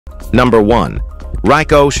Number 1.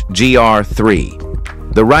 RICOH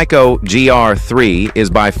GR3. The RICOH GR3 is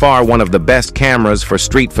by far one of the best cameras for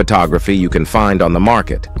street photography you can find on the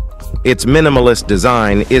market. Its minimalist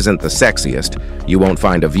design isn't the sexiest. You won't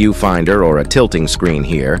find a viewfinder or a tilting screen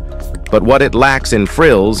here, but what it lacks in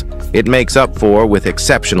frills, it makes up for with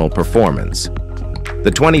exceptional performance. The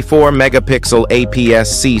 24-megapixel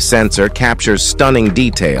APS-C sensor captures stunning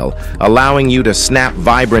detail, allowing you to snap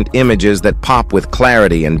vibrant images that pop with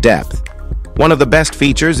clarity and depth. One of the best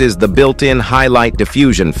features is the built-in Highlight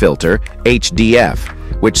Diffusion Filter, HDF,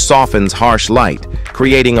 which softens harsh light,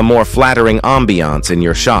 creating a more flattering ambiance in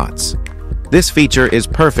your shots. This feature is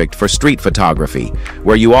perfect for street photography,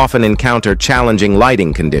 where you often encounter challenging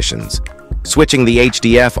lighting conditions. Switching the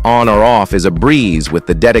HDF on or off is a breeze with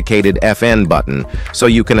the dedicated FN button, so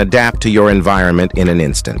you can adapt to your environment in an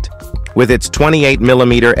instant. With its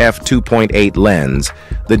 28mm f2.8 lens,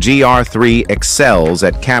 the GR3 excels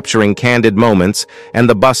at capturing candid moments and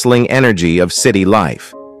the bustling energy of city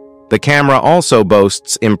life. The camera also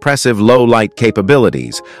boasts impressive low-light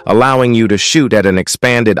capabilities, allowing you to shoot at an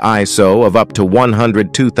expanded ISO of up to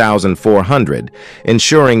 102,400,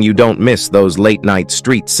 ensuring you don't miss those late-night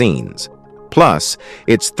street scenes. Plus,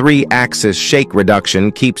 its 3-axis shake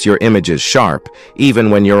reduction keeps your images sharp,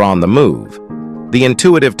 even when you're on the move. The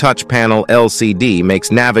intuitive touch panel LCD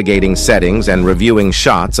makes navigating settings and reviewing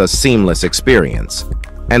shots a seamless experience.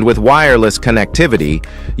 And with wireless connectivity,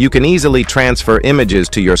 you can easily transfer images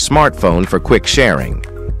to your smartphone for quick sharing.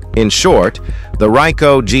 In short, the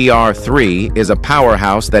RICOH GR3 is a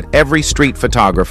powerhouse that every street photographer